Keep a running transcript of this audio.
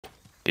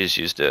He's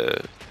used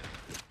a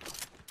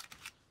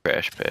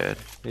crash pad.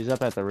 He's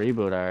up at the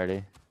reboot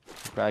already.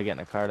 He's probably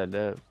getting a car to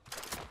dip.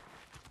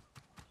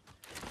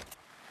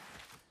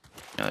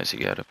 Realize he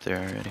got up there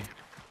already.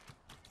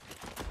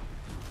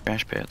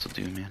 Crash pads will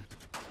do, man.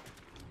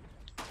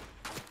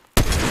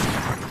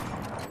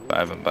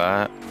 5 a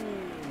bot.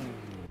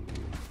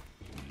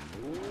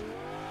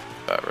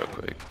 Bot real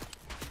quick.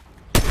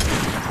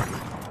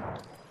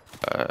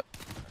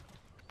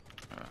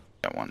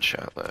 Got 1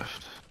 shot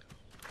left.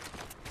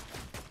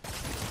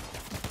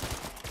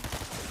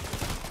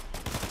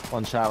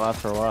 1 shot left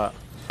for what?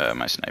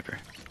 My sniper.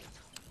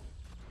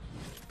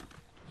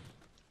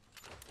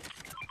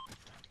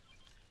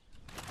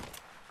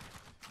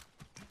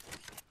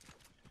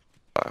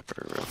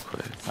 Popper real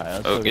quick.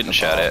 Right, oh, getting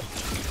shot at.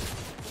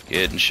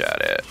 Getting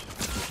shot at.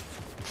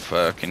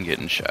 Fucking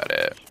getting shot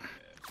at.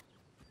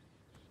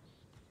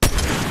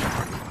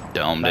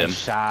 Domed him.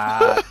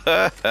 Shot.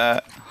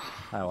 I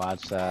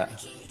watched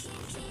that.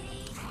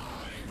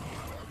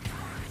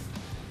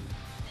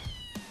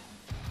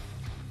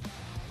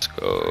 Let's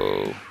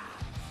go.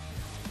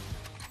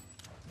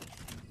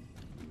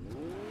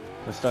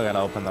 We still gotta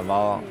open the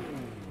vault.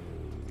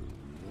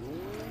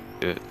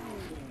 Good.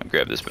 I'll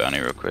grab this bounty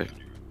real quick.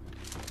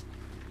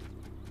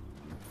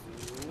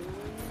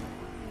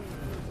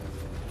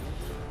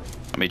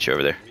 I'll meet you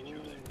over there.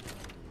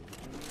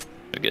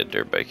 I'll get a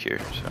dirt bike here,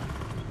 so.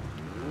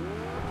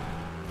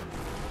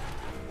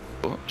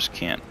 Oh, just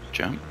can't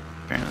jump,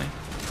 apparently.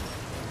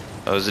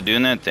 Oh, is it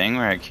doing that thing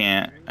where I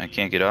can't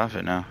get off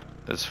it now?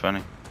 That's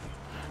funny.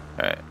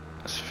 Alright,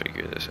 let's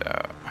figure this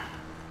out.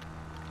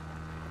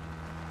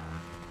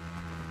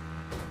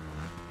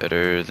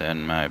 Better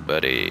than my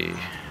buddy.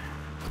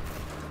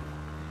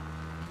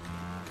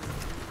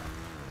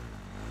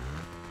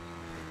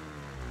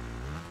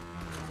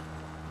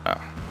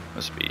 Oh,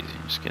 must be easy.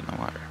 Just get in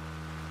the water.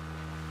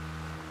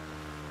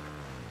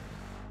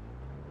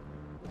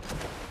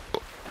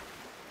 Cool.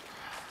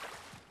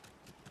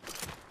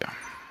 Yeah.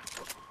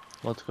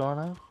 What's going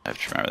on? I have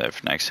to remember that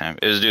for next time.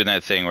 It was doing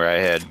that thing where I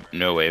had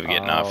no way of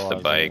getting off the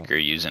I bike see. or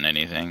using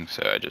anything,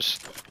 so I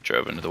just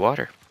drove into the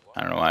water.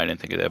 I don't know why I didn't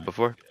think of that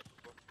before.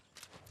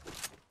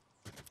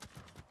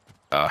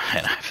 Oh,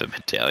 and I have the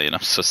medallion.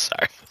 I'm so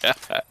sorry.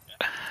 It's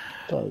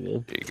all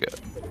good. There you go.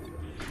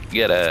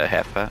 You got a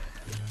half pot?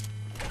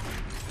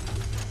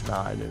 No,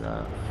 I do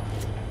not.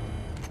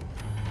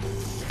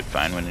 Could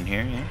find one in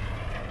here, yeah.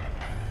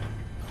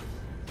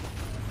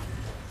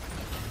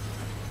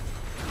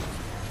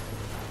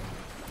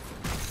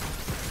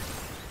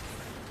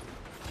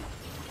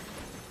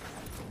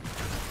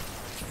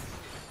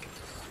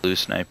 Blue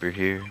sniper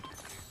here.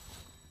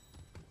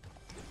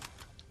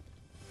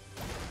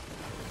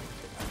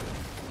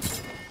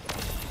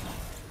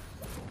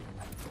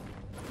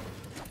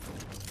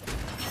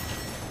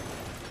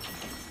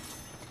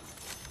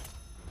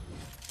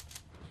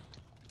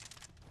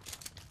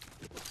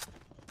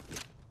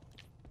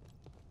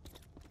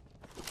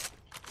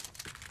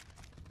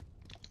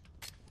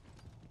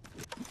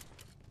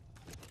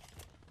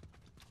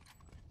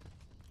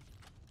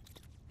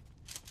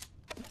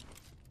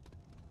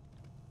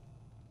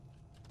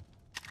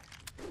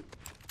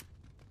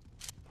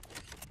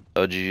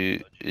 Oh,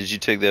 did you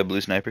take that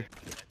blue sniper?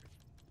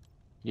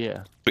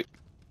 Yeah. Sweet,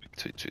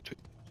 sweet, sweet, sweet.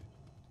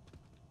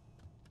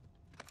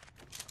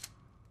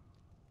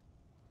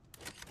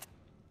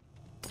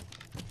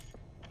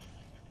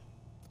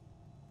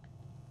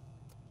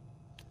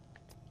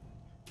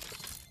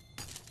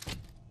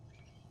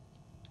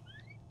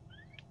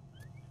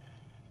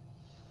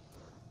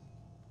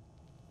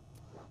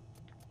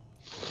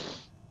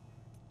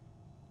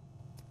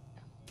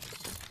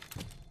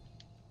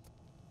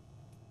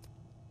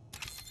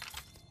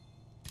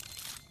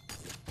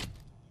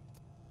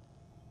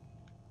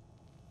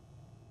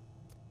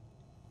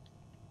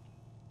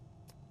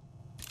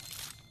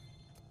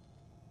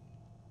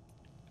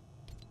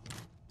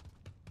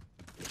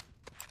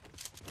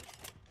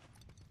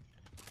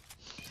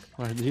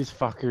 Where did these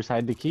fuckers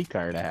hide the key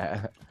card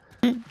at?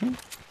 There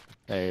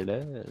it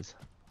is.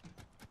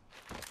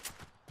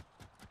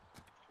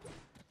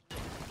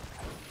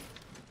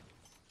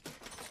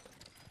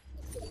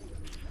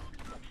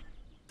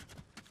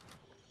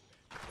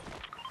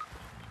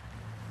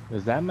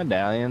 Is that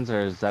medallions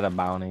or is that a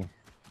bounty?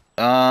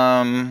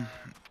 Let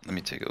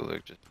me take a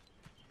look.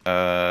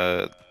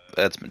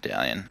 That's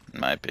medallion, in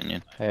my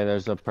opinion. Hey,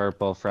 there's a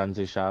purple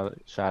frenzy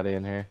shotty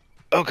in here.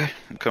 Okay,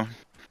 I'm coming.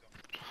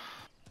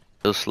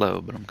 A little slow,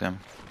 but I'm coming.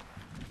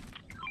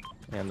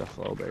 And the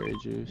flowberry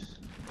juice.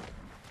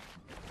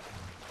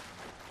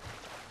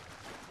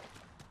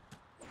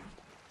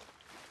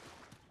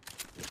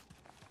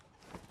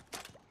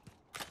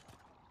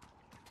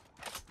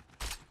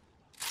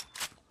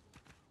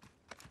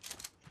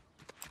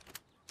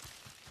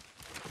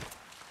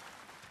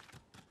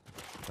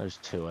 There's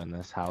 2 in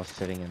this house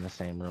sitting in the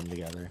same room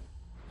together.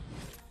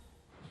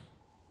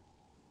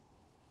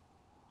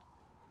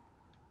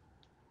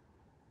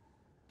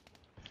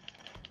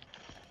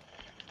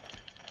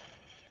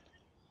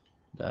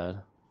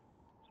 Dead.